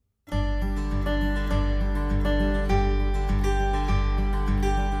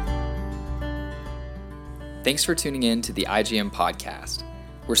Thanks for tuning in to the IGM podcast.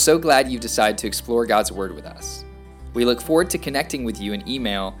 We're so glad you've decided to explore God's Word with us. We look forward to connecting with you in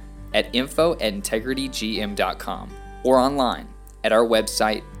email at info@integritygm.com or online at our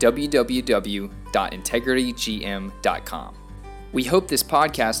website www.integritygm.com. We hope this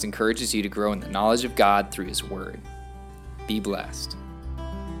podcast encourages you to grow in the knowledge of God through His Word. Be blessed.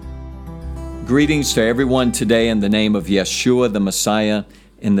 Greetings to everyone today in the name of Yeshua the Messiah,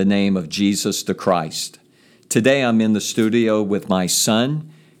 in the name of Jesus the Christ. Today I'm in the studio with my son,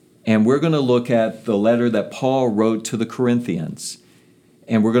 and we're going to look at the letter that Paul wrote to the Corinthians.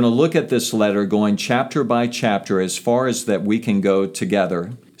 And we're going to look at this letter going chapter by chapter as far as that we can go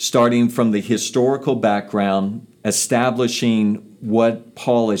together, starting from the historical background, establishing what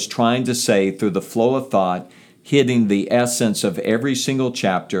Paul is trying to say through the flow of thought, hitting the essence of every single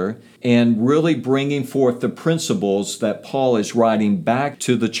chapter, and really bringing forth the principles that Paul is writing back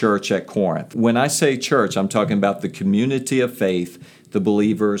to the church at Corinth. When I say church, I'm talking about the community of faith, the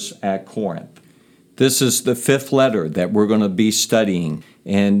believers at Corinth. This is the fifth letter that we're going to be studying,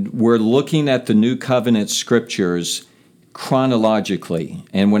 and we're looking at the New Covenant scriptures chronologically.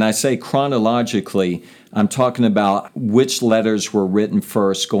 And when I say chronologically, I'm talking about which letters were written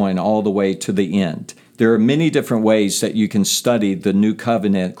first, going all the way to the end. There are many different ways that you can study the New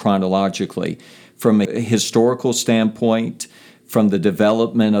Covenant chronologically, from a historical standpoint, from the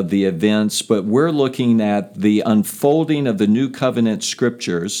development of the events, but we're looking at the unfolding of the New Covenant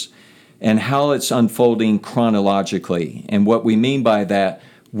scriptures and how it's unfolding chronologically. And what we mean by that,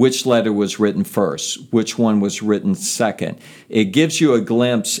 which letter was written first, which one was written second. It gives you a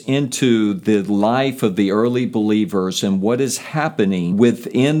glimpse into the life of the early believers and what is happening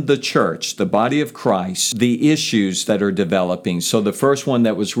within the church, the body of Christ, the issues that are developing. So the first one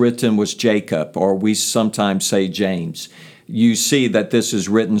that was written was Jacob, or we sometimes say James. You see that this is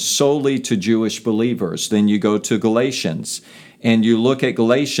written solely to Jewish believers. Then you go to Galatians, and you look at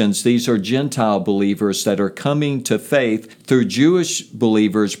Galatians. These are Gentile believers that are coming to faith through Jewish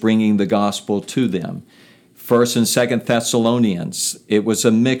believers bringing the gospel to them. 1st and 2nd Thessalonians, it was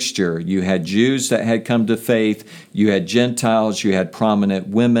a mixture. You had Jews that had come to faith. You had Gentiles. You had prominent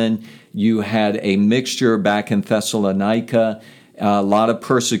women. You had a mixture back in Thessalonica. A lot of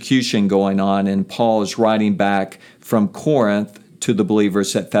persecution going on, and Paul is writing back from Corinth to the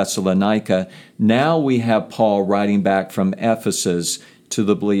believers at Thessalonica. Now we have Paul writing back from Ephesus to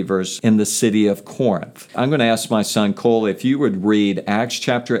the believers in the city of Corinth. I'm going to ask my son Cole if you would read Acts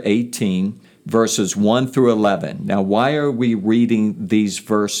chapter 18, verses 1 through 11. Now, why are we reading these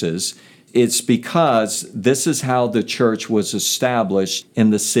verses? It's because this is how the church was established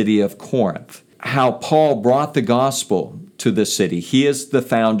in the city of Corinth. How Paul brought the gospel to the city. He is the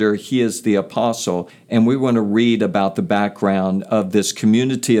founder, he is the apostle, and we want to read about the background of this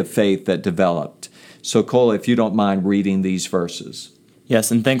community of faith that developed. So Cole, if you don't mind reading these verses. Yes,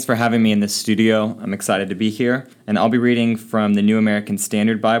 and thanks for having me in this studio. I'm excited to be here, and I'll be reading from the New American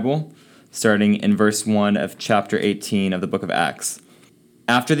Standard Bible, starting in verse 1 of chapter 18 of the book of Acts.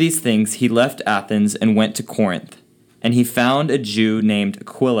 After these things, he left Athens and went to Corinth, and he found a Jew named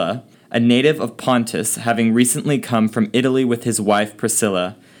Aquila, a native of Pontus, having recently come from Italy with his wife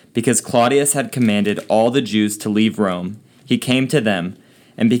Priscilla, because Claudius had commanded all the Jews to leave Rome. He came to them,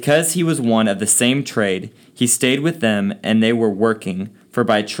 and because he was one of the same trade, he stayed with them, and they were working, for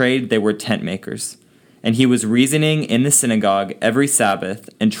by trade they were tent makers. And he was reasoning in the synagogue every Sabbath,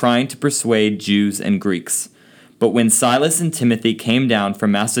 and trying to persuade Jews and Greeks. But when Silas and Timothy came down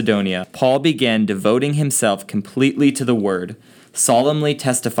from Macedonia, Paul began devoting himself completely to the word, solemnly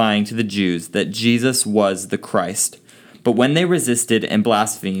testifying to the Jews that Jesus was the Christ. But when they resisted and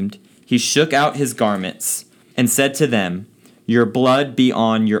blasphemed, he shook out his garments and said to them, "Your blood be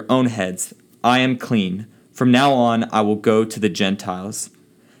on your own heads. I am clean. From now on I will go to the Gentiles."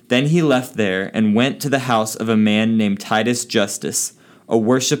 Then he left there and went to the house of a man named Titus Justus, a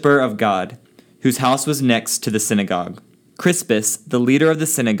worshiper of God, whose house was next to the synagogue. Crispus, the leader of the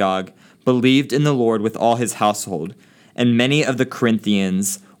synagogue, believed in the Lord with all his household, and many of the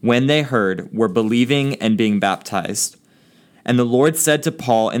Corinthians, when they heard, were believing and being baptized. And the Lord said to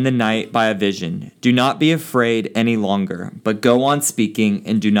Paul in the night by a vision, "Do not be afraid any longer, but go on speaking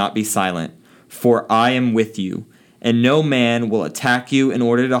and do not be silent, for I am with you, and no man will attack you in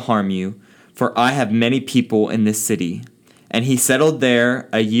order to harm you, for I have many people in this city." And he settled there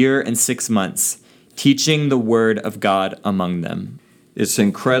 1 year and 6 months, teaching the word of God among them. It's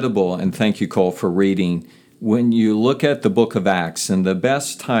incredible, and thank you, Cole, for reading. When you look at the book of Acts, and the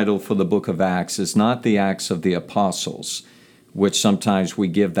best title for the book of Acts is not the Acts of the Apostles, which sometimes we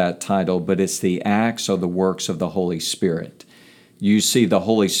give that title, but it's the Acts or the works of the Holy Spirit. You see the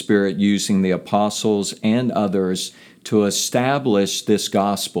Holy Spirit using the apostles and others to establish this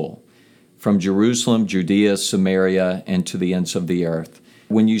gospel from Jerusalem, Judea, Samaria, and to the ends of the earth.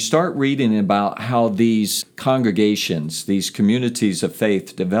 When you start reading about how these congregations, these communities of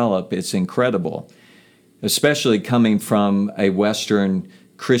faith develop, it's incredible, especially coming from a Western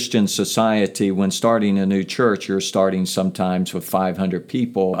Christian society. When starting a new church, you're starting sometimes with 500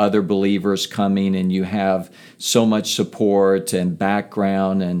 people, other believers coming, and you have so much support and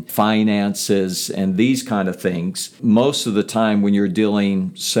background and finances and these kind of things. Most of the time when you're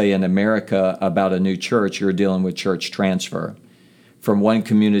dealing, say in America, about a new church, you're dealing with church transfer from one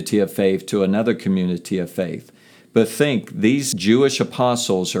community of faith to another community of faith. But think, these Jewish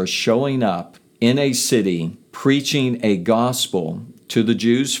apostles are showing up in a city preaching a gospel to the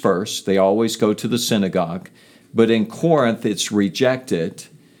Jews first. They always go to the synagogue. But in Corinth, it's rejected.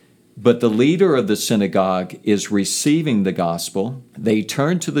 But the leader of the synagogue is receiving the gospel. They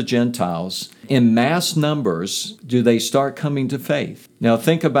turn to the Gentiles. In mass numbers, do they start coming to faith? Now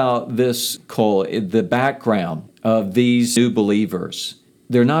think about this, Cole, the background of these new believers.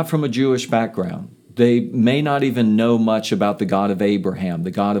 They're not from a Jewish background. They may not even know much about the God of Abraham,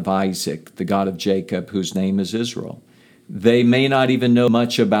 the God of Isaac, the God of Jacob, whose name is Israel. They may not even know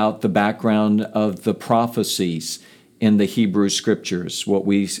much about the background of the prophecies in the Hebrew Scriptures, what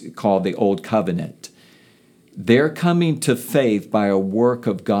we call the Old Covenant. They're coming to faith by a work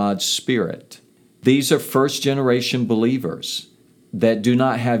of God's Spirit. These are first-generation believers that do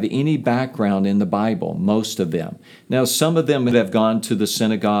not have any background in the Bible, most of them. Now, some of them have gone to the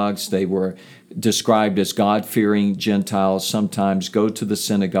synagogues. They were described as God-fearing Gentiles, sometimes go to the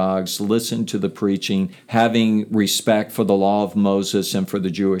synagogues, listen to the preaching, having respect for the law of Moses and for the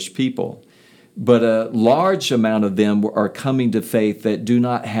Jewish people. But a large amount of them are coming to faith that do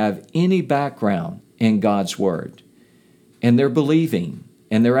not have any background in God's Word. And they're believing,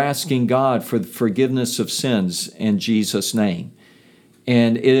 and they're asking God for the forgiveness of sins in Jesus' name.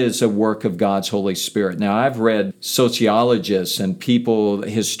 And it is a work of God's Holy Spirit. Now, I've read sociologists and people,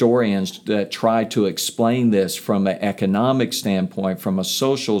 historians, that try to explain this from an economic standpoint, from a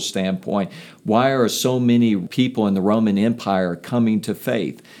social standpoint. Why are so many people in the Roman Empire coming to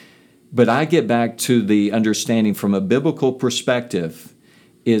faith? But I get back to the understanding from a biblical perspective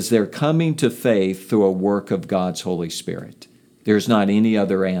is they're coming to faith through a work of God's Holy Spirit. There's not any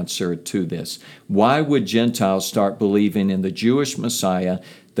other answer to this. Why would Gentiles start believing in the Jewish Messiah,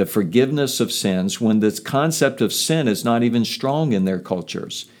 the forgiveness of sins, when this concept of sin is not even strong in their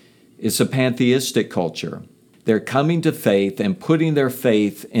cultures? It's a pantheistic culture. They're coming to faith and putting their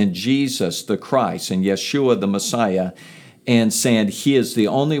faith in Jesus, the Christ, and Yeshua, the Messiah, and saying He is the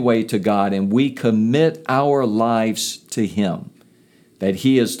only way to God, and we commit our lives to Him, that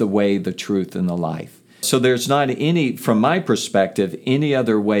He is the way, the truth, and the life. So there's not any, from my perspective, any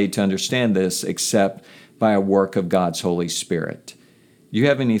other way to understand this except by a work of God's Holy Spirit. Do you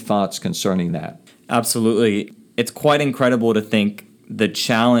have any thoughts concerning that? Absolutely. It's quite incredible to think the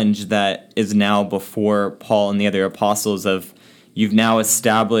challenge that is now before Paul and the other apostles of you've now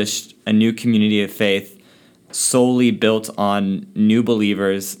established a new community of faith solely built on new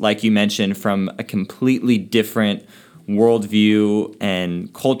believers, like you mentioned, from a completely different worldview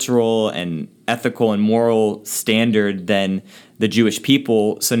and cultural and ethical and moral standard than the Jewish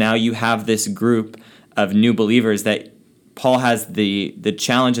people. So now you have this group of new believers that Paul has the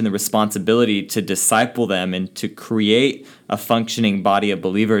challenge and the responsibility to disciple them and to create a functioning body of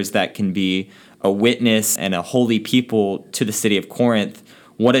believers that can be a witness and a holy people to the city of Corinth.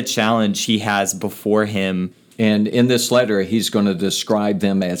 What a challenge he has before him. And in this letter, he's going to describe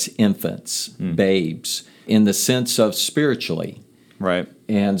them as infants, babes, in the sense of spiritually. Right.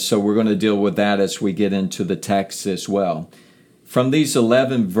 And so we're going to deal with that as we get into the text as well. From these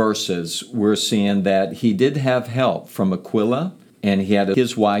 11 verses, we're seeing that he did have help from Aquila, and he had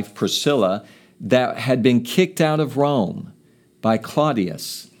his wife Priscilla that had been kicked out of Rome by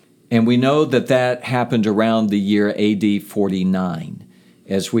Claudius. And we know that that happened around the year AD 49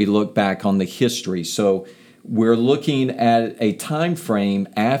 as we look back on the history. So we're looking at a time frame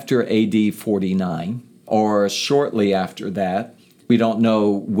after AD 49 or shortly after that. We don't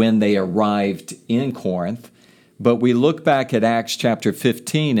know when they arrived in Corinth, but we look back at Acts chapter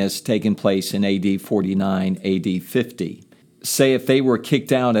 15 as taking place in AD 49, AD 50. Say if they were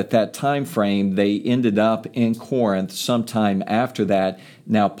kicked out at that time frame, they ended up in Corinth sometime after that.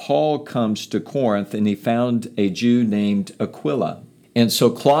 Now Paul comes to Corinth and he found a Jew named Aquila. And so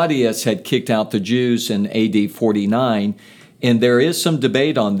Claudius had kicked out the Jews in AD 49, and there is some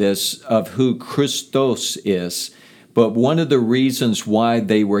debate on this of who Christos is. But one of the reasons why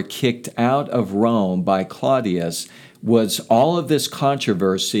they were kicked out of Rome by Claudius was all of this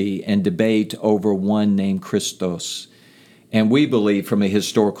controversy and debate over one named Christos. And we believe from a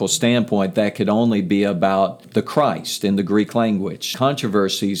historical standpoint that could only be about the Christ in the Greek language.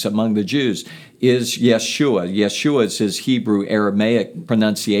 Controversies among the Jews is Yeshua. Yeshua is his Hebrew Aramaic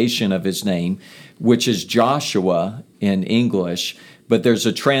pronunciation of his name, which is Joshua in English. But there's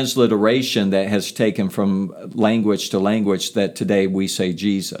a transliteration that has taken from language to language that today we say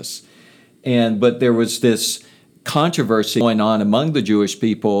Jesus. But there was this controversy going on among the Jewish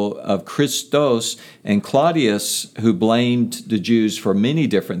people of Christos, and Claudius, who blamed the Jews for many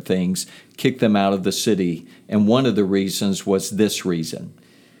different things, kicked them out of the city. And one of the reasons was this reason.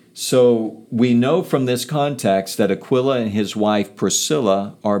 So we know from this context that Aquila and his wife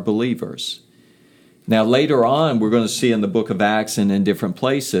Priscilla are believers. Now, later on, we're going to see in the book of Acts and in different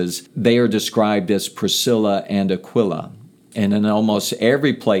places, they are described as Priscilla and Aquila. And in almost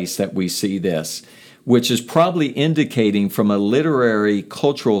every place that we see this, which is probably indicating from a literary,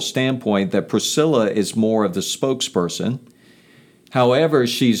 cultural standpoint that Priscilla is more of the spokesperson. However,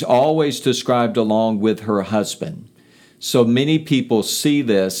 she's always described along with her husband. So many people see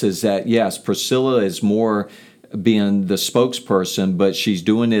this as that, yes, Priscilla is more being the spokesperson, but she's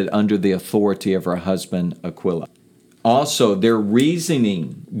doing it under the authority of her husband, Aquila. Also, they're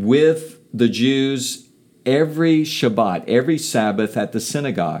reasoning with the Jews every Shabbat, every Sabbath at the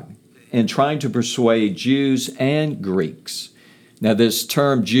synagogue, and trying to persuade Jews and Greeks. Now, this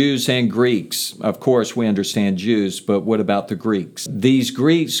term Jews and Greeks, of course, we understand Jews, but what about the Greeks? These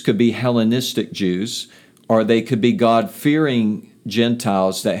Greeks could be Hellenistic Jews, or they could be God-fearing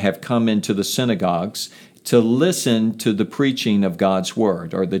Gentiles that have come into the synagogues to listen to the preaching of God's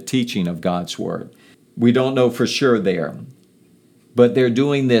Word or the teaching of God's Word. We don't know for sure there, but they're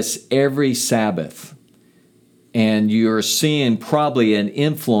doing this every Sabbath. And you're seeing probably an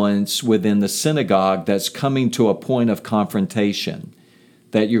influence within the synagogue that's coming to a point of confrontation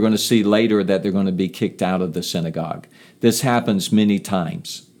that you're going to see later that they're going to be kicked out of the synagogue. This happens many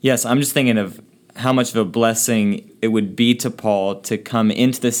times. Yes, I'm just thinking of how much of a blessing it would be to Paul to come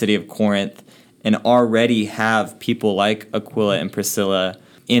into the city of Corinth and already have people like Aquila and Priscilla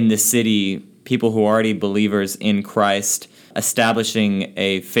in the city, people who are already believers in Christ, establishing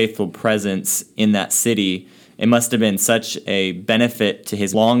a faithful presence in that city. It must have been such a benefit to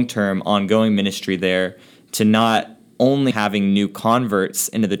his long-term ongoing ministry there to not only having new converts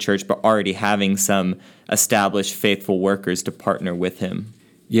into the church, but already having some established faithful workers to partner with him.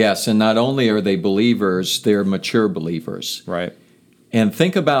 Yes, and not only are they believers, they're mature believers. Right. And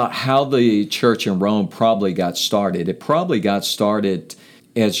think about how the church in Rome probably got started. It probably got started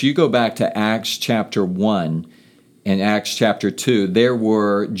as you go back to Acts chapter 1 and Acts chapter 2, there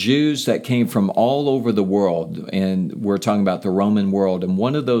were Jews that came from all over the world, and we're talking about the Roman world, and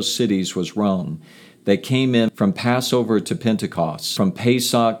one of those cities was Rome. They came in from Passover to Pentecost, from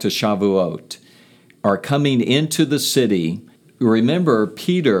Pesach to Shavuot, are coming into the city. Remember,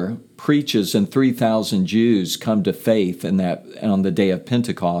 Peter preaches and 3,000 Jews come to faith on the day of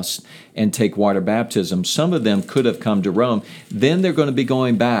Pentecost and take water baptism. Some of them could have come to Rome. Then they're going to be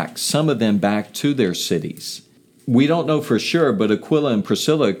going back, some of them back to their cities. We don't know for sure, but Aquila and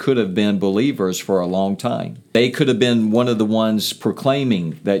Priscilla could have been believers for a long time. They could have been one of the ones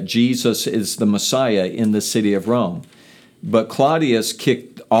proclaiming that Jesus is the Messiah in the city of Rome. But Claudius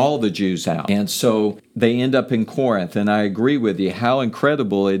kicked all the Jews out. And so they end up in Corinth. And I agree with you how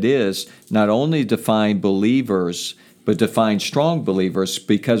incredible it is not only to find believers, but to find strong believers,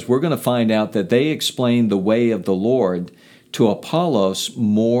 because we're going to find out that they explain the way of the Lord to Apollos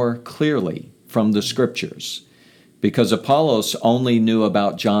more clearly from the Scriptures. Because Apollos only knew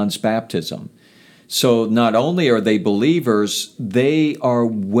about John's baptism. So not only are they believers, they are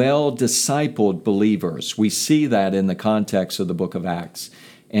well-discipled believers. We see that in the context of the book of Acts.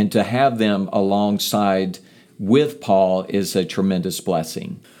 And to have them alongside with Paul is a tremendous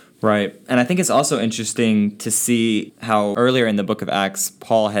blessing. Right. And I think it's also interesting to see how earlier in the book of Acts,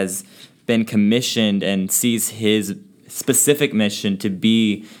 Paul has been commissioned and sees his specific mission to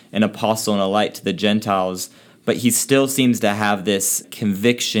be an apostle and a light to the Gentiles. But he still seems to have this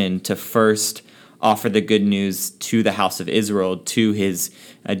conviction to first offer the good news to the house of Israel, to his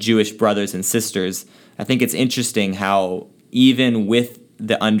Jewish brothers and sisters. I think it's interesting how even with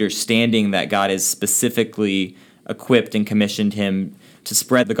the understanding that God has specifically equipped and commissioned him to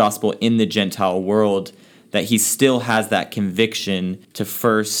spread the gospel in the Gentile world, that he still has that conviction to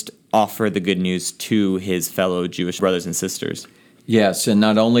first offer the good news to his fellow Jewish brothers and sisters. Yes, and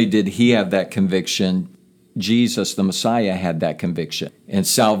not only did he have that conviction, Jesus, the Messiah, had that conviction. And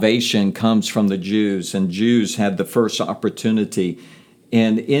salvation comes from the Jews, and Jews had the first opportunity.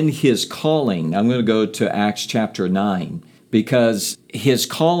 And in his calling, I'm going to go to Acts chapter 9, because his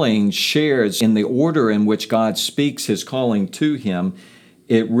calling shares in the order in which God speaks his calling to him.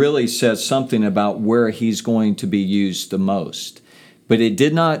 It really says something about where he's going to be used the most. But it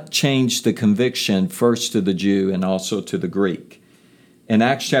did not change the conviction first to the Jew and also to the Greek. In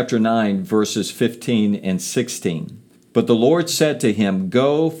Acts chapter 9, verses 15 and 16, "But the Lord said to him,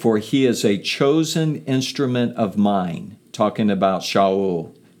 Go, for he is a chosen instrument of mine," talking about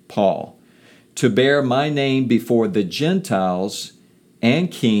Shaul, Paul, "to bear my name before the Gentiles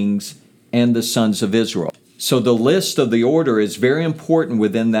and kings and the sons of Israel." So the list of the order is very important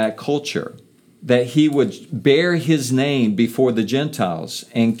within that culture, that he would bear his name before the Gentiles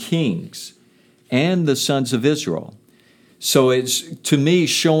and kings and the sons of Israel. So it's, to me,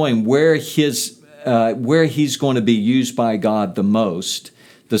 showing where he's going to be used by God the most.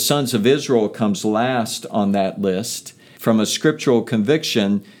 The sons of Israel comes last on that list. From a scriptural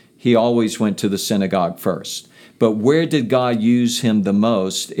conviction, he always went to the synagogue first. But where did God use him the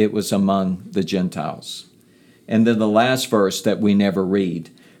most? It was among the Gentiles. And then the last verse that we never read,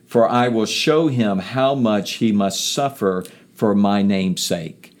 "For I will show him how much he must suffer for my name's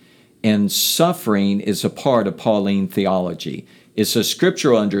sake." And suffering is a part of Pauline theology. It's a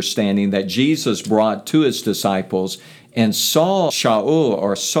scriptural understanding that Jesus brought to his disciples, and Saul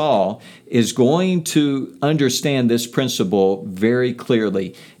is going to understand this principle very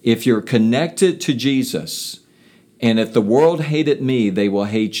clearly. If you're connected to Jesus, and if the world hated me, they will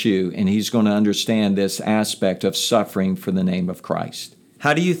hate you. And he's going to understand this aspect of suffering for the name of Christ.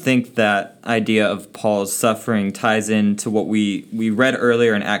 How do you think that idea of Paul's suffering ties into what we read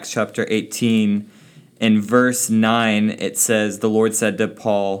earlier in Acts chapter 18? In verse 9, it says, "The Lord said to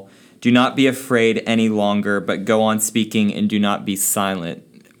Paul, 'Do not be afraid any longer, but go on speaking and do not be silent.'"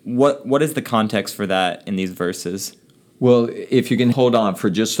 What is the context for that in these verses? Well, if you can hold on for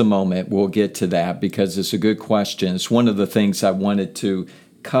just a moment, we'll get to that because it's a good question. It's one of the things I wanted to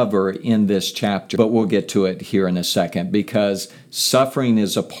cover in this chapter, but we'll get to it here in a second, because suffering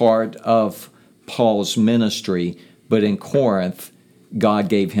is a part of Paul's ministry, but in Corinth, God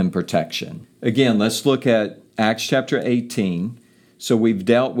gave him protection. Again, let's look at Acts chapter 18. So we've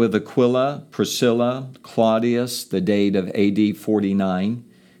dealt with Aquila, Priscilla, Claudius, the date of AD 49,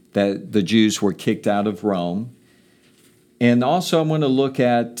 that the Jews were kicked out of Rome. And also I want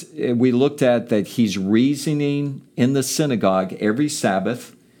to we looked at that he's reasoning in the synagogue every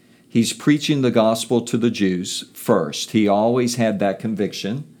Sabbath. He's preaching the gospel to the Jews first. He always had that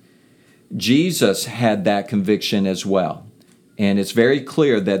conviction. Jesus had that conviction as well. And it's very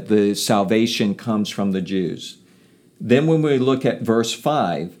clear that the salvation comes from the Jews. Then when we look at verse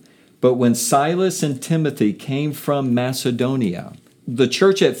 5, "But when Silas and Timothy came from Macedonia," the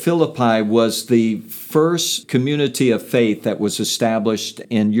church at Philippi was the first community of faith that was established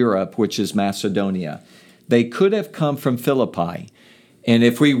in Europe, which is Macedonia. They could have come from Philippi. And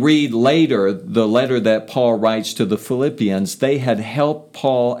if we read later the letter that Paul writes to the Philippians, they had helped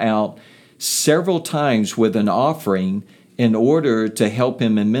Paul out several times with an offering in order to help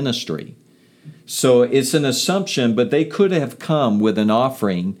him in ministry. So it's an assumption, but they could have come with an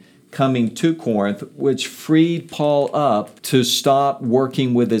offering coming to Corinth, which freed Paul up to stop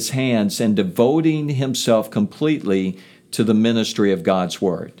working with his hands and devoting himself completely to the ministry of God's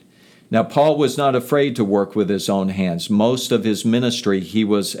Word. Now, Paul was not afraid to work with his own hands. Most of his ministry, he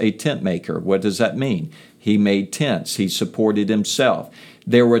was a tent maker. What does that mean? He made tents. He supported himself.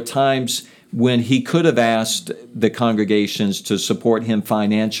 There were times when he could have asked the congregations to support him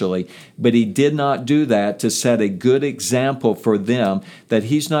financially, but he did not do that to set a good example for them that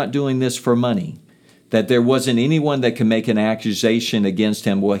he's not doing this for money, that there wasn't anyone that can make an accusation against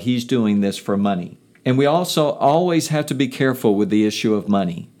him, well, he's doing this for money. And we also always have to be careful with the issue of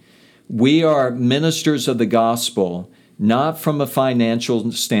money. We are ministers of the gospel, not from a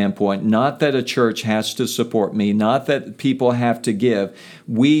financial standpoint, not that a church has to support me, not that people have to give.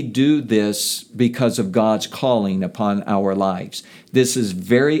 We do this because of God's calling upon our lives. This is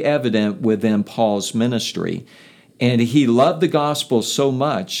very evident within Paul's ministry. And he loved the gospel so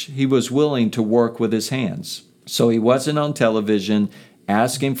much, he was willing to work with his hands. So he wasn't on television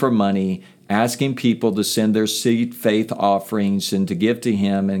asking for money, asking people to send their seed faith offerings and to give to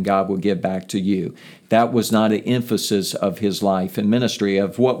him, and God will give back to you. That was not an emphasis of his life and ministry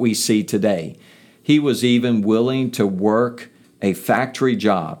of what we see today. He was even willing to work a factory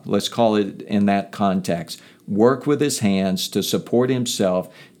job, let's call it in that context, work with his hands to support himself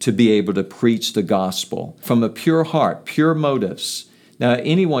to be able to preach the gospel from a pure heart, pure motives. Now,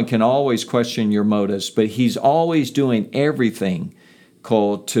 anyone can always question your motives, but he's always doing everything,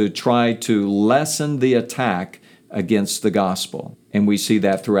 Cole, to try to lessen the attack against the gospel. And we see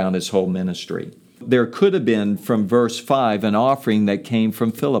that throughout his whole ministry. There could have been, from verse 5, an offering that came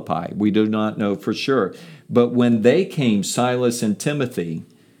from Philippi. We do not know for sure. But when they came, Silas and Timothy,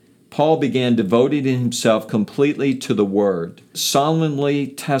 Paul began devoting himself completely to the word, solemnly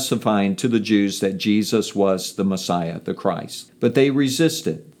testifying to the Jews that Jesus was the Messiah, the Christ. But they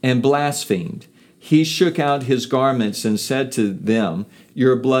resisted and blasphemed. He shook out his garments and said to them,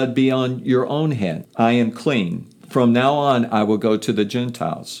 "Your blood be on your own head. I am clean. From now on, I will go to the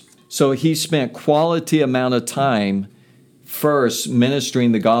Gentiles." So he spent quality amount of time first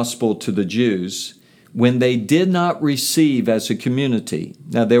ministering the gospel to the Jews when they did not receive as a community.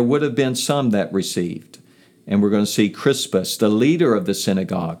 Now, there would have been some that received. And we're going to see Crispus, the leader of the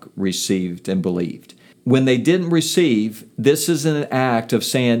synagogue, received and believed. When they didn't receive, this is an act of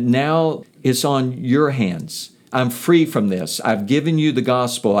saying, now it's on your hands. I'm free from this. I've given you the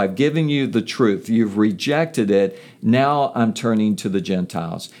gospel. I've given you the truth. You've rejected it. Now I'm turning to the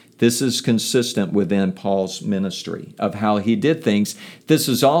Gentiles. This is consistent within Paul's ministry of how he did things. This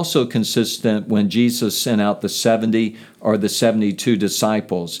is also consistent when Jesus sent out the 70 or the 72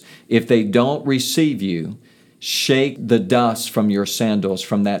 disciples. If they don't receive you, shake the dust from your sandals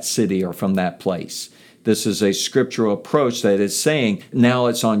from that city or from that place. This is a scriptural approach that is saying, now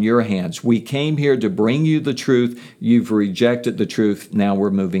it's on your hands. We came here to bring you the truth. You've rejected the truth. Now we're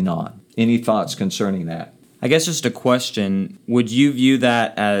moving on. Any thoughts concerning that? I guess just a question, would you view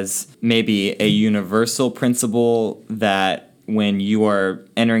that as maybe a universal principle that when you are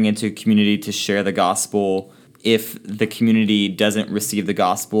entering into a community to share the gospel, if the community doesn't receive the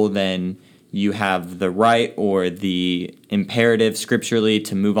gospel, then you have the right or the imperative scripturally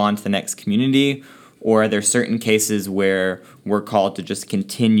to move on to the next community? Or are there certain cases where we're called to just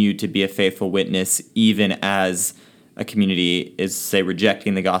continue to be a faithful witness even as a community is, say,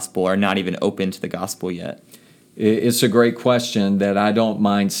 rejecting the gospel or not even open to the gospel yet? It's a great question that I don't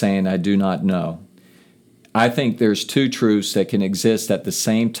mind saying I do not know. I think there's two truths that can exist at the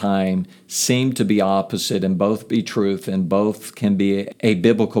same time, seem to be opposite, and both be truth, and both can be a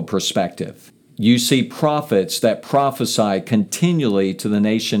biblical perspective. You see prophets that prophesy continually to the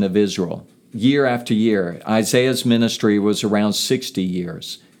nation of Israel, year after year. Isaiah's ministry was around 60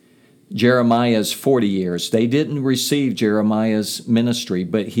 years. Jeremiah's 40 years. They didn't receive Jeremiah's ministry,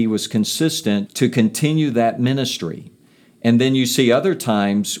 but he was consistent to continue that ministry. And then you see other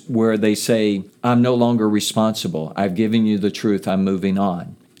times where they say, I'm no longer responsible. I've given you the truth. I'm moving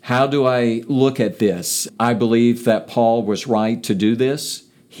on. How do I look at this? I believe that Paul was right to do this.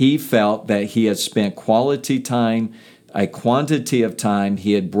 He felt that he had spent quality time, a quantity of time.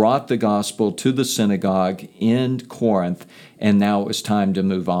 He had brought the gospel to the synagogue in Corinth, and now it was time to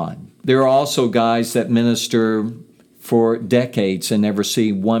move on. There are also guys that minister for decades and never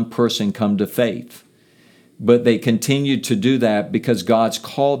see one person come to faith. But they continue to do that because God's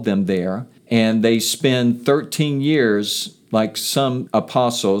called them there, and they spend 13 years, like some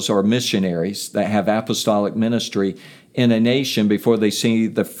apostles or missionaries that have apostolic ministry, in a nation before they see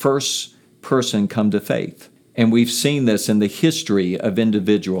the first person come to faith. And we've seen this in the history of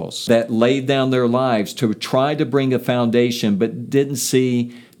individuals that laid down their lives to try to bring a foundation but didn't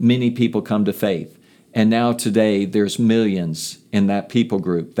see many people come to faith. And now today there's millions in that people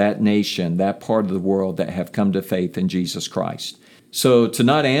group, that nation, that part of the world that have come to faith in Jesus Christ. So to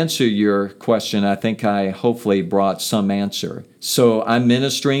not answer your question, I think I hopefully brought some answer. So I'm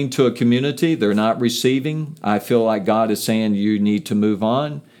ministering to a community. They're not receiving. I feel like God is saying you need to move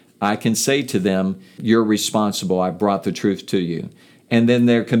on. I can say to them, you're responsible. I brought the truth to you. And then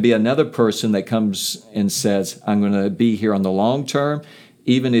there can be another person that comes and says, I'm going to be here on the long term.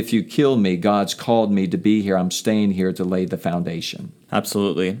 Even if you kill me, God's called me to be here. I'm staying here to lay the foundation.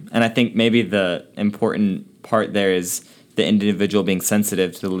 Absolutely. And I think maybe the important part there is the individual being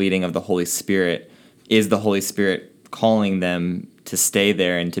sensitive to the leading of the Holy Spirit. Is the Holy Spirit calling them to stay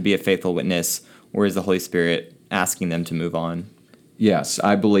there and to be a faithful witness, or is the Holy Spirit asking them to move on? Yes,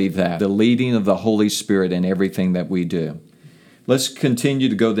 I believe that. The leading of the Holy Spirit in everything that we do. Let's continue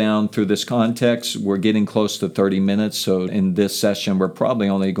to go down through this context. We're getting close to 30 minutes, so in this session, we're probably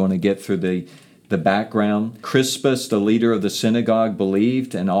only going to get through the background. Crispus, the leader of the synagogue,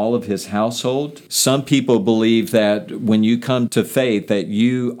 believed, and all of his household. Some people believe that when you come to faith, that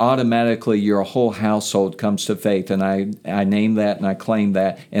you automatically, your whole household comes to faith, and I name that and I claim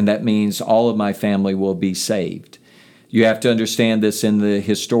that, and that means all of my family will be saved. You have to understand this in the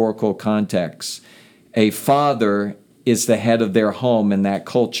historical context. A father is the head of their home in that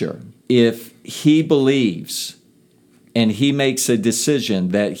culture. If he believes and he makes a decision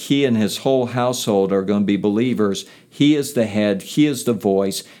that he and his whole household are going to be believers, he is the head, he is the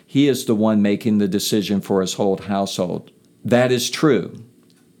voice, he is the one making the decision for his whole household. That is true.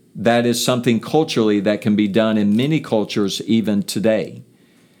 That is something culturally that can be done in many cultures even today.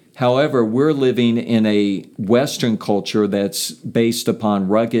 However, we're living in a Western culture that's based upon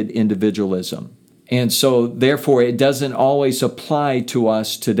rugged individualism. And so, therefore, it doesn't always apply to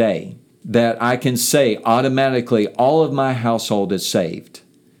us today that I can say automatically all of my household is saved.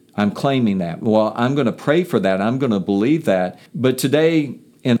 I'm claiming that. Well, I'm going to pray for that. I'm going to believe that. But today,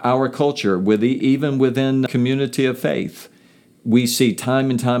 in our culture, even within the community of faith, we see time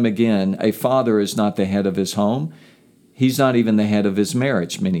and time again, a father is not the head of his home. He's not even the head of his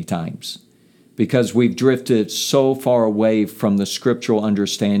marriage many times, because we've drifted so far away from the scriptural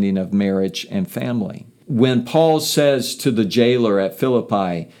understanding of marriage and family. When Paul says to the jailer at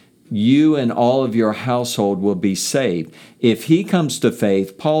Philippi, you and all of your household will be saved, if he comes to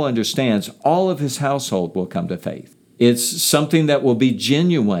faith, Paul understands all of his household will come to faith. It's something that will be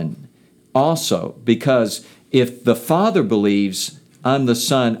genuine also, because if the Father believes, I'm the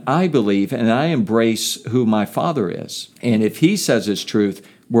Son, I believe, and I embrace who my Father is. And if he says it's truth,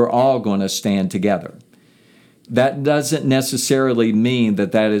 we're all going to stand together. That doesn't necessarily mean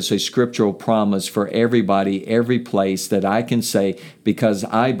that that is a scriptural promise for everybody, every place that I can say, because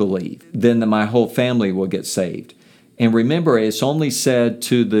I believe, then my whole family will get saved. And remember, it's only said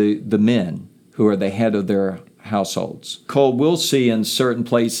to the men who are the head of their households. Cole, we'll see in certain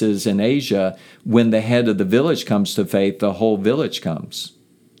places in Asia, when the head of the village comes to faith, the whole village comes.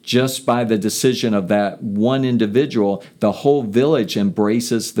 Just by the decision of that one individual, the whole village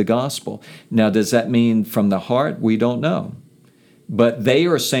embraces the gospel. Now, does that mean from the heart? We don't know. But they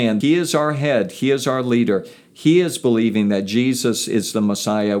are saying, he is our head, he is our leader, he is believing that Jesus is the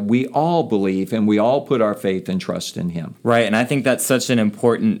Messiah. We all believe, and we all put our faith and trust in him. Right, and I think that's such an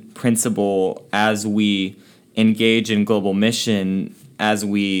important principle as we engage in global mission, as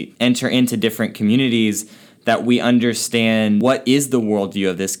we enter into different communities, that we understand what is the worldview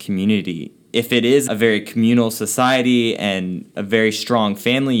of this community. If it is a very communal society and a very strong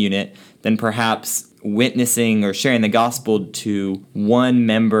family unit, then perhaps witnessing or sharing the gospel to one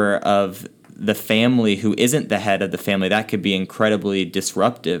member of the family who isn't the head of the family, that could be incredibly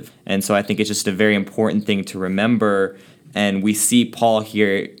disruptive. And so I think it's just a very important thing to remember. And we see Paul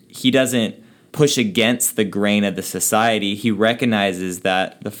here, he doesn't push against the grain of the society. He recognizes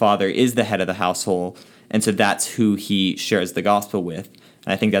that the father is the head of the household, and so that's who he shares the gospel with.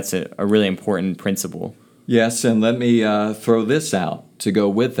 And I think that's a really important principle. Yes, and let me throw this out to go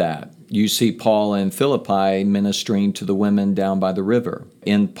with that. You see Paul in Philippi ministering to the women down by the river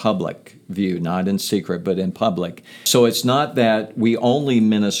in public view, not in secret, but in public. So it's not that we only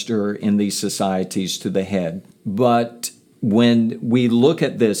minister in these societies to the head, but when we look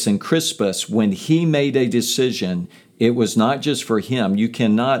at this in Crispus, when he made a decision, it was not just for him. You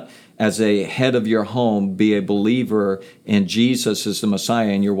cannot, as a head of your home, be a believer in Jesus as the Messiah,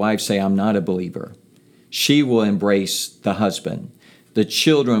 and your wife say, I'm not a believer. She will embrace the husband. The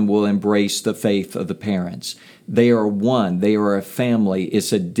children will embrace the faith of the parents. They are one. They are a family.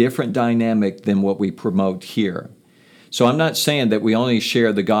 It's a different dynamic than what we promote here. So I'm not saying that we only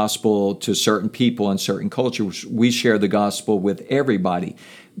share the gospel to certain people in certain cultures. We share the gospel with everybody.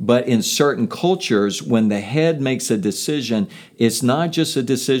 But in certain cultures, when the head makes a decision, it's not just a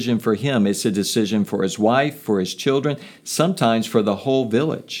decision for him. It's a decision for his wife, for his children, sometimes for the whole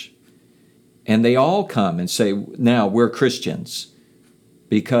village. And they all come and say, now we're Christians.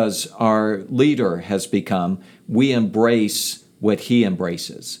 Because our leader has become, we embrace what he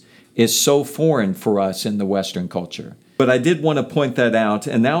embraces. It's so foreign for us in the Western culture. But I did want to point that out,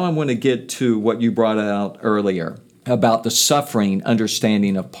 and now I want to get to what you brought out earlier about the suffering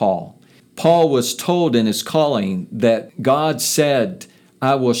understanding of Paul. Paul was told in his calling that God said,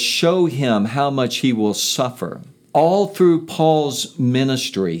 I will show him how much he will suffer. All through Paul's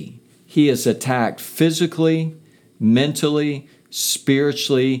ministry, he is attacked physically, mentally,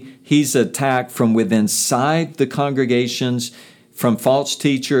 spiritually. He's attacked from within inside the congregations, from false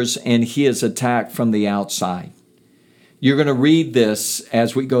teachers, and he is attacked from the outside. You're going to read this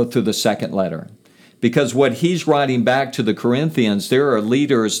as we go through the second letter, because what he's writing back to the Corinthians, there are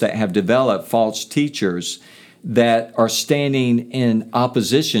leaders that have developed false teachers that are standing in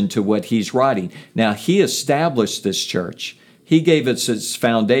opposition to what he's writing. Now, he established this church. He gave it its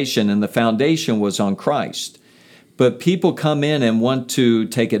foundation, and the foundation was on Christ. But people come in and want to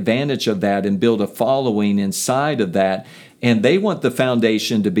take advantage of that and build a following inside of that, and they want the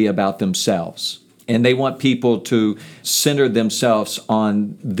foundation to be about themselves. And they want people to center themselves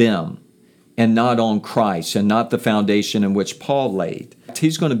on them and not on Christ and not the foundation in which Paul laid.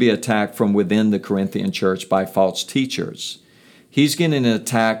 He's going to be attacked from within the Corinthian church by false teachers. He's getting an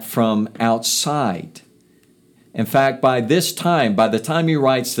attack from outside. In fact, by the time he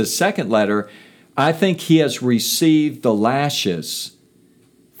writes the second letter, I think he has received the lashes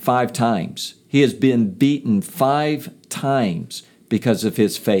 5 times. He has been beaten 5 times because of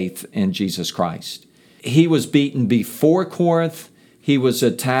his faith in Jesus Christ. He was beaten before Corinth. He was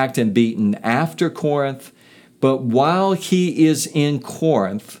attacked and beaten after Corinth. But while he is in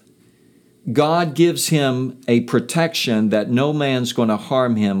Corinth, God gives him a protection that no man's going to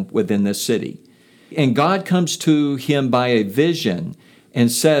harm him within this city. And God comes to him by a vision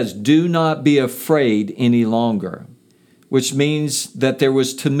and says, do not be afraid any longer, which means that there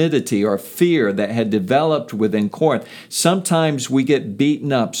was timidity or fear that had developed within Corinth. Sometimes we get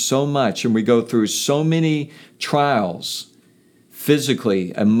beaten up so much and we go through so many trials,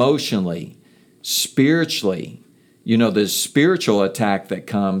 physically, emotionally, spiritually. The spiritual attack that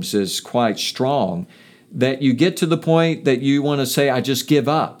comes is quite strong, that you get to the point that you want to say, I just give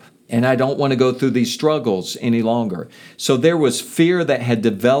up, and I don't want to go through these struggles any longer. So there was fear that had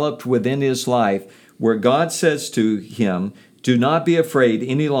developed within his life where God says to him, do not be afraid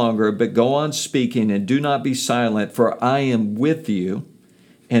any longer, but go on speaking and do not be silent, for I am with you,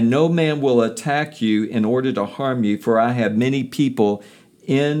 and no man will attack you in order to harm you, for I have many people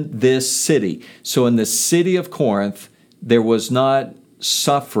in this city. So in the city of Corinth, there was not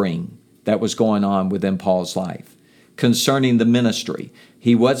suffering that was going on within Paul's life concerning the ministry.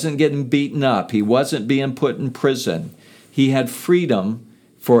 He wasn't getting beaten up. He wasn't being put in prison. He had freedom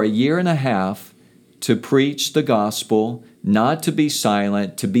for 1.5 years to preach the gospel, not to be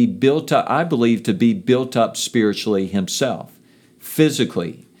silent, to be built up, I believe, to be built up spiritually himself,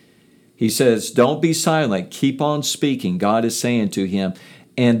 physically. He says, don't be silent, keep on speaking, God is saying to him.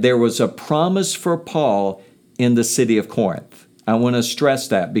 And there was a promise for Paul in the city of Corinth. I want to stress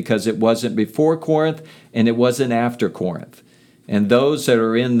that because it wasn't before Corinth and it wasn't after Corinth. And those that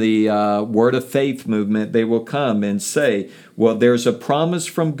are in the Word of Faith movement, they will come and say, well, there's a promise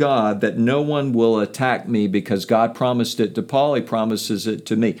from God that no one will attack me because God promised it to Paul, he promises it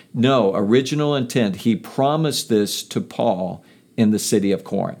to me. No, original intent, he promised this to Paul in the city of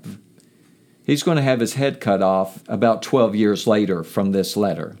Corinth. He's going to have his head cut off about 12 years later from this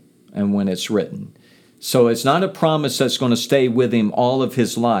letter and when it's written. So it's not a promise that's going to stay with him all of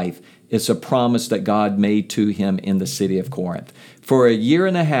his life. It's a promise that God made to him in the city of Corinth. For 1.5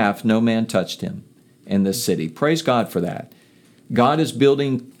 years, no man touched him in this city. Praise God for that. God is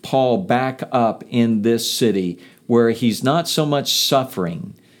building Paul back up in this city where he's not so much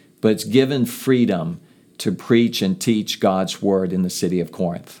suffering, but it's given freedom to preach and teach God's word in the city of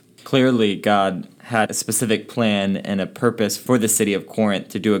Corinth. Clearly, God had a specific plan and a purpose for the city of Corinth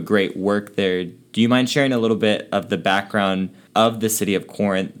to do a great work there. Do you mind sharing a little bit of the background of the city of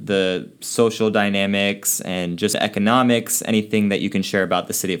Corinth, the social dynamics and just economics, anything that you can share about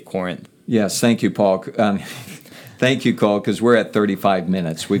the city of Corinth? Yes, thank you, Paul. Thank you, Cole, because we're at 35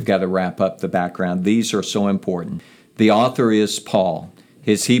 minutes. We've got to wrap up the background. These are so important. The author is Paul.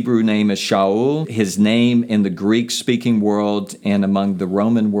 His Hebrew name is Shaul. His name in the Greek-speaking world and among the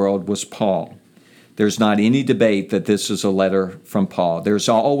Roman world was Paul. There's not any debate that this is a letter from Paul. There's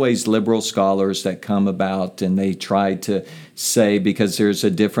always liberal scholars that come about and they try to say because there's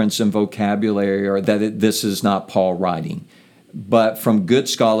a difference in vocabulary or that this is not Paul writing. But from good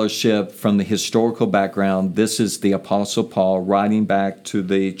scholarship, from the historical background, this is the Apostle Paul writing back to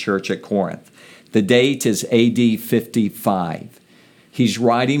the church at Corinth. The date is AD 55. He's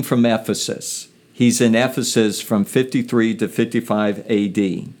writing from Ephesus. He's in Ephesus from 53 to 55 AD.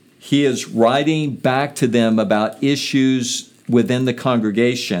 He is writing back to them about issues within the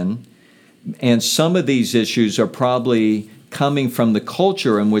congregation, and some of these issues are probably coming from the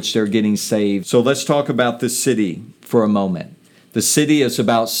culture in which they're getting saved. So let's talk about the city for a moment. The city is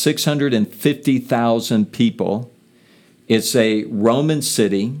about 650,000 people. It's a Roman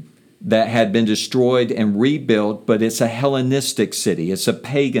city that had been destroyed and rebuilt, but it's a Hellenistic city. It's a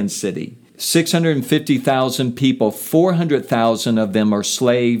pagan city. 650,000 people, 400,000 of them are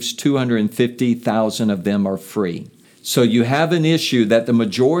slaves, 250,000 of them are free. So you have an issue that the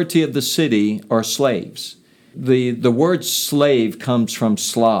majority of the city are slaves. The word slave comes from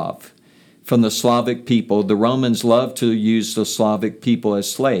Slav, from the Slavic people. The Romans loved to use the Slavic people as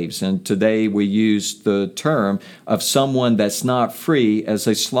slaves, and today we use the term of someone that's not free as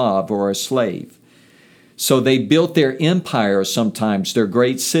a Slav or a slave. So they built their empire sometimes, their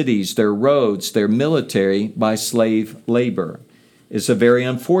great cities, their roads, their military by slave labor. It's a very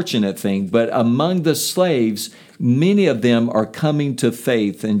unfortunate thing, but among the slaves, many of them are coming to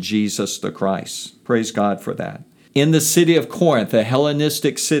faith in Jesus the Christ. Praise God for that. In the city of Corinth, a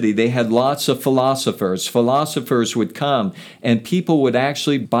Hellenistic city, they had lots of philosophers. Philosophers would come, and people would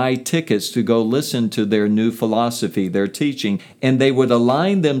actually buy tickets to go listen to their new philosophy, their teaching, and they would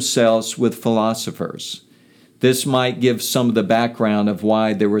align themselves with philosophers. This might give some of the background of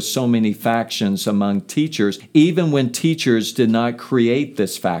why there were so many factions among teachers, even when teachers did not create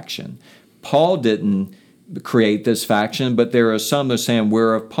this faction. Paul didn't create this faction, but there are some that are saying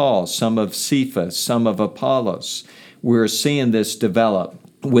we're of Paul, some of Cephas, some of Apollos. We're seeing this develop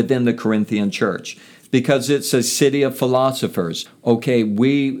within the Corinthian church because it's a city of philosophers. Okay,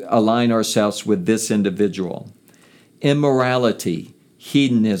 we align ourselves with this individual. Immorality,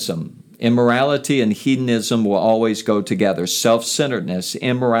 hedonism. Immorality and hedonism will always go together. Self-centeredness,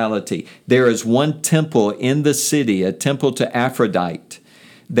 immorality. There is one temple in the city, a temple to Aphrodite,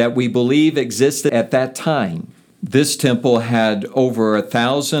 that we believe existed at that time. This temple had over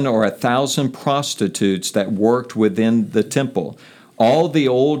 1,000 prostitutes that worked within the temple. All the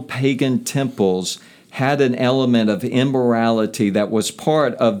old pagan temples had an element of immorality that was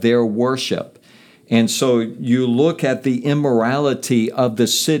part of their worship. And so you look at the immorality of the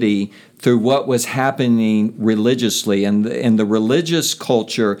city through what was happening religiously. And the religious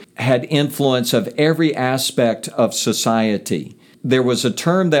culture had influence of every aspect of society. There was a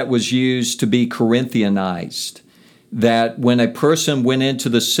term that was used to be Corinthianized, that when a person went into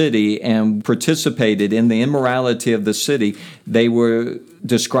the city and participated in the immorality of the city, they were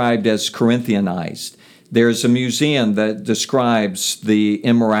described as Corinthianized. There's a museum that describes the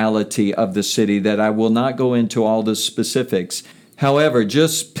immorality of the city that I will not go into all the specifics. However,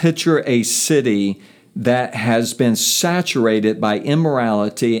 just picture a city that has been saturated by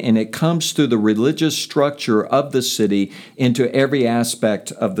immorality, and it comes through the religious structure of the city into every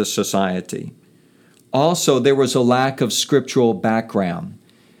aspect of the society. Also, there was a lack of scriptural background.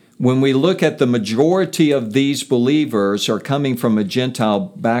 When we look at the majority of these believers are coming from a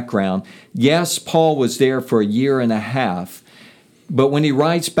Gentile background, yes, Paul was there for a year and a half, but when he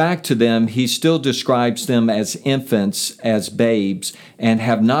writes back to them, he still describes them as infants, as babes, and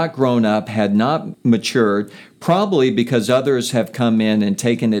have not grown up, had not matured, probably because others have come in and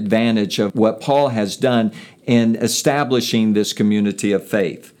taken advantage of what Paul has done in establishing this community of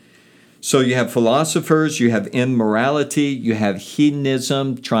faith. So you have philosophers, you have immorality, you have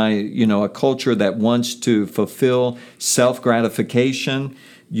hedonism, a culture that wants to fulfill self-gratification.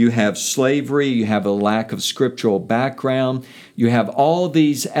 You have slavery, you have a lack of scriptural background. You have all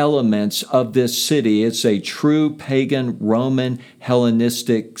these elements of this city. It's a true pagan, Roman,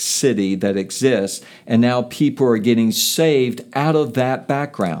 Hellenistic city that exists, and now people are getting saved out of that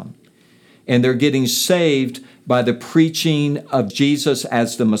background. And they're getting saved by the preaching of Jesus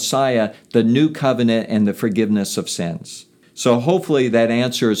as the Messiah, the new covenant, and the forgiveness of sins. So hopefully that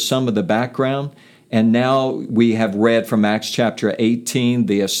answers some of the background. And now we have read from Acts chapter 18,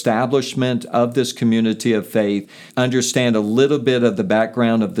 the establishment of this community of faith, understand a little bit of the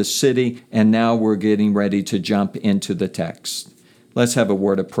background of the city, and now we're getting ready to jump into the text. Let's have a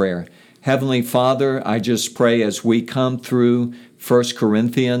word of prayer. Heavenly Father, I just pray as we come through 1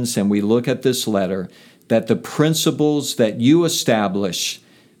 Corinthians and we look at this letter, that the principles that you establish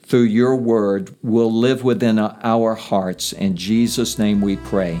through your word will live within our hearts. In Jesus' name we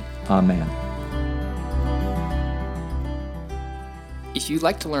pray. Amen. If you'd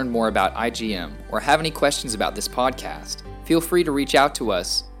like to learn more about IGM or have any questions about this podcast, feel free to reach out to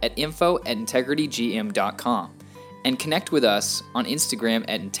us at info@integritygm.com and connect with us on Instagram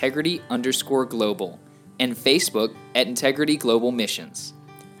at integrity_global and Facebook at Integrity Global Missions.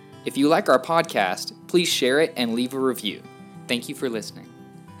 If you like our podcast, please share it and leave a review. Thank you for listening.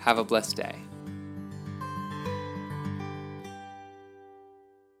 Have a blessed day.